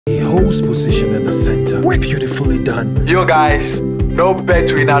host position in the center. We're beautifully done. Yo guys, no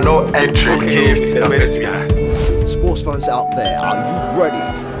bet winner, no entry. Sports fans out there, are you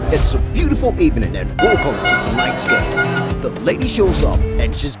ready? It's a beautiful evening and welcome to tonight's game. The lady shows up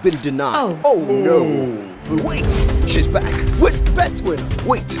and she's been denied. Oh no! But wait, she's back with bet winner.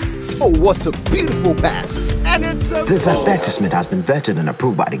 Wait, oh what a beautiful pass! And it's a This advertisement has been vetted and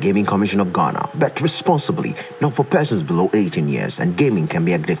approved by the Gaming Commission of Ghana. Bet responsibly, not for persons below 18 years, and gaming can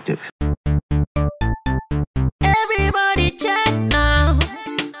be addictive. Everybody check now.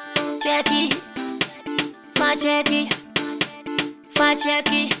 Check it. Fa check it. Fa check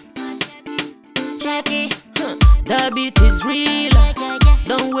it. Check it. The beat is real.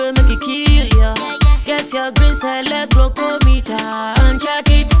 Don't wait, make it kill ya. Get your green select glucometer and check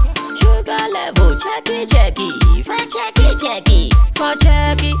it. Sugar level, check it, check it. Fa check it, check it. Fa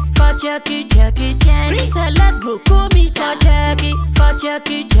check it, fa check it, check it, check it. Green select glucometer. Fa check it, fa check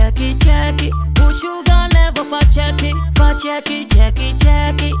it, check it, check it. Put sugar level, fa check it, fa check it, check it,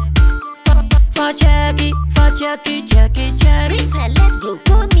 check it. Fa check it, fa check it, check it, check it. Green select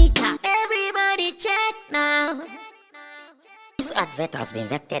glucometer. Everybody check now. This advert has been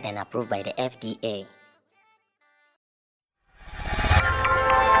vetted and approved by the FDA.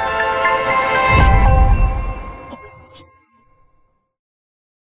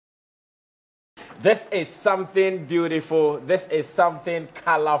 This is something beautiful. This is something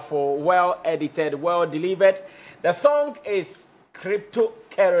colorful, well edited, well delivered. The song is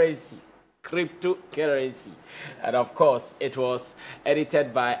Cryptocurrency. Cryptocurrency. And of course, it was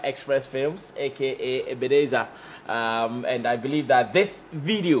edited by Express Films, aka Ebenezer. And I believe that this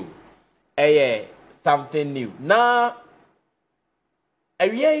video is something new. Now,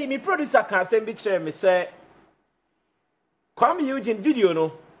 my producer can send me to say, Kuami Eugene video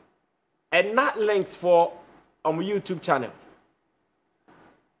no, and not links for on my YouTube channel.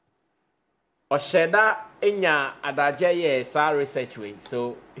 Osheda enya adaje sa research way,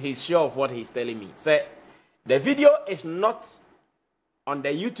 so he's sure of what he's telling me. Say the video is not on the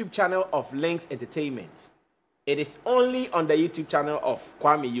YouTube channel of Links Entertainment. It is only on the YouTube channel of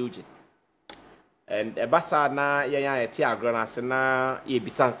Kuami Eugene. And ebasa na yaya eti agrona na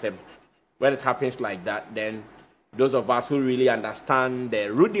yebisansem. When it happens like that, then those of us who really understand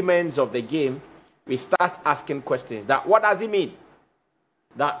the rudiments of the game, we start asking questions. That what does it mean?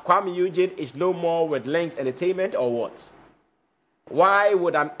 That Kuami Eugene is no more with Links Entertainment or what? Why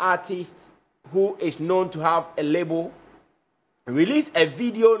would an artist who is known to have a label release a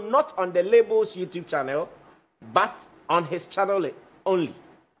video not on the label's YouTube channel, but on his channel only?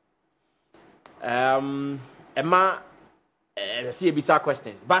 Emma, see bizarre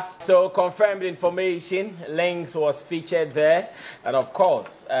questions. But so confirmed information, Links was featured there, and of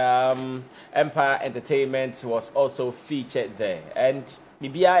course, Empire Entertainment was also featured there. And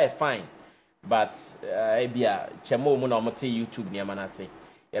Bibia is fine, but Bibia chemo mo na omote YouTube ni amana say.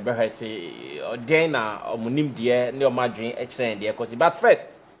 You better say Dana omunim die ne omadwen e kire die cause. But first,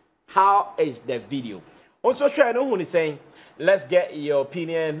 how is the video? Also share no who is saying, let's get your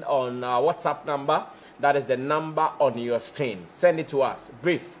opinion on our WhatsApp number. That is the number on your screen. Send it to us.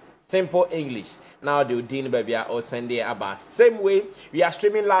 Brief, simple English. Now do Dean Baby or send it about. Same way, we are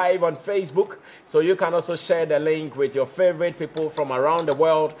streaming live on Facebook, so you can also share the link with your favorite people from around the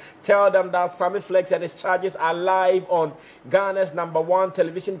world. Tell them that Sammy Flex and his charges are live on Ghana's #1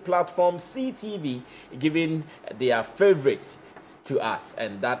 television platform, CTV, giving their favorites to us,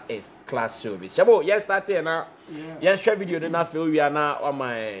 and that is Class Showbiz. Shabo, yes, that's it now. Yeah, share video. Do not feel we are now on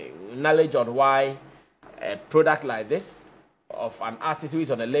my knowledge on why a product like this of an artist who is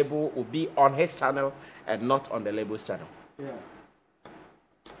on a label will be on his channel and not on the label's channel. Yeah.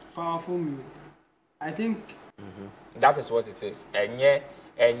 Powerful music. I think that is what it is. Enye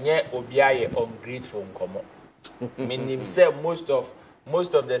obiaye ungrateful nkomo. Meaning say most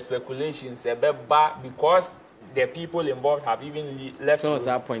of the speculations because the people involved have even left. So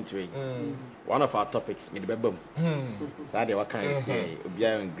that point right. One of our topics, made boom. Sadly, what can I say?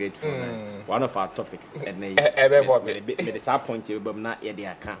 Obiaye ungrateful. One of our topics, and that point not yet they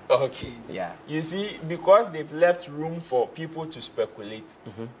account. Okay. Yeah. You see, because they've left room for people to speculate,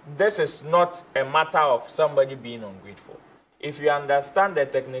 this is not a matter of somebody being ungrateful. If you understand the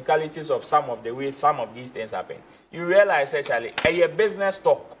technicalities of some of the ways some of these things happen, you realize actually a business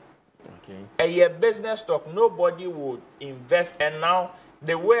talk. A business talk, nobody would invest, and now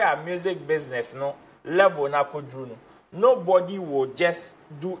the way a music business level na kudruno, nobody would just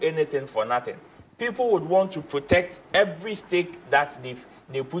do anything for nothing. People would want to protect every stake that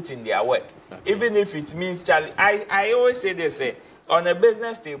they put in their work, even if it means Charlie. I always say this: on a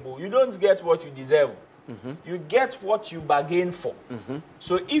business table, you don't get what you deserve. You get what you bargain for.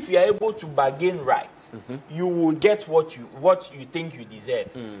 So if you are able to bargain right, you will get what you think you deserve,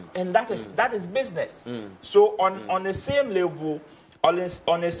 and that is business. So on the same label, on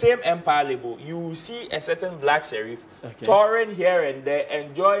the same Empire label, you will see a certain black sheriff touring here and there,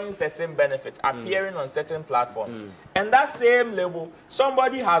 enjoying certain benefits, appearing on certain platforms. And that same label,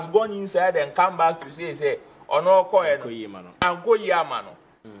 somebody has gone inside and come back to say, "Ono Koyamano."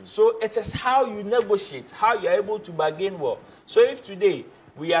 So it is how you negotiate, how you are able to bargain well. So if today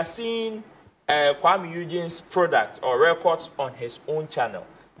we are seeing Kuami Eugene's product or records on his own channel,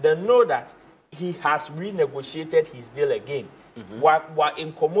 then know that he has renegotiated his deal again.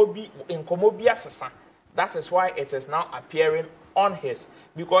 In Komobia Sasa. That is why it is now appearing on his.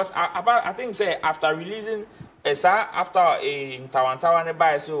 Because I think say after releasing after a Tawantawane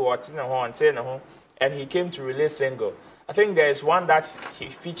by so and he came to release single. I think there is one that he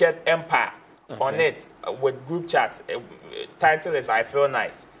featured Empire on it with group chat. Title is I Feel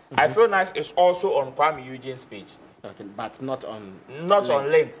Nice. I Feel Nice is also on Kuami Eugene's page. But not on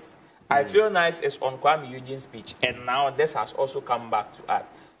links. I Feel Nice is on Kuami Eugene's page, and now this has also come back to add.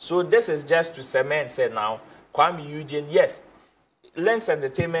 So this is just to cement, say now, Kuami Eugene, yes, Links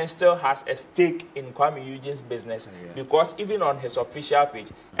Entertainment still has a stake in Kuami Eugene's business because even on his official page,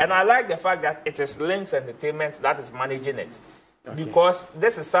 and I like the fact that it is Links Entertainment that is managing it. Because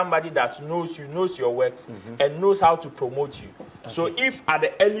this is somebody that knows you, knows your works, and knows how to promote you. So if at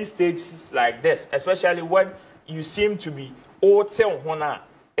the early stages like this, especially when you seem to be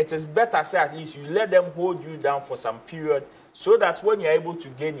it is better say at least you let them hold you down for some period so that when you're able to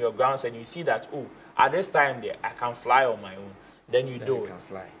gain your grounds and you see that, oh, at this time there I can fly on my own, then you do it.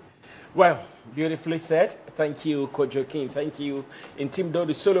 Well, beautifully said. Thank you, Coach Joaquin. Thank you, Intim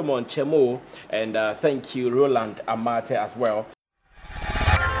Dodi Solomon Chemo, and thank you, Roland Amate as well.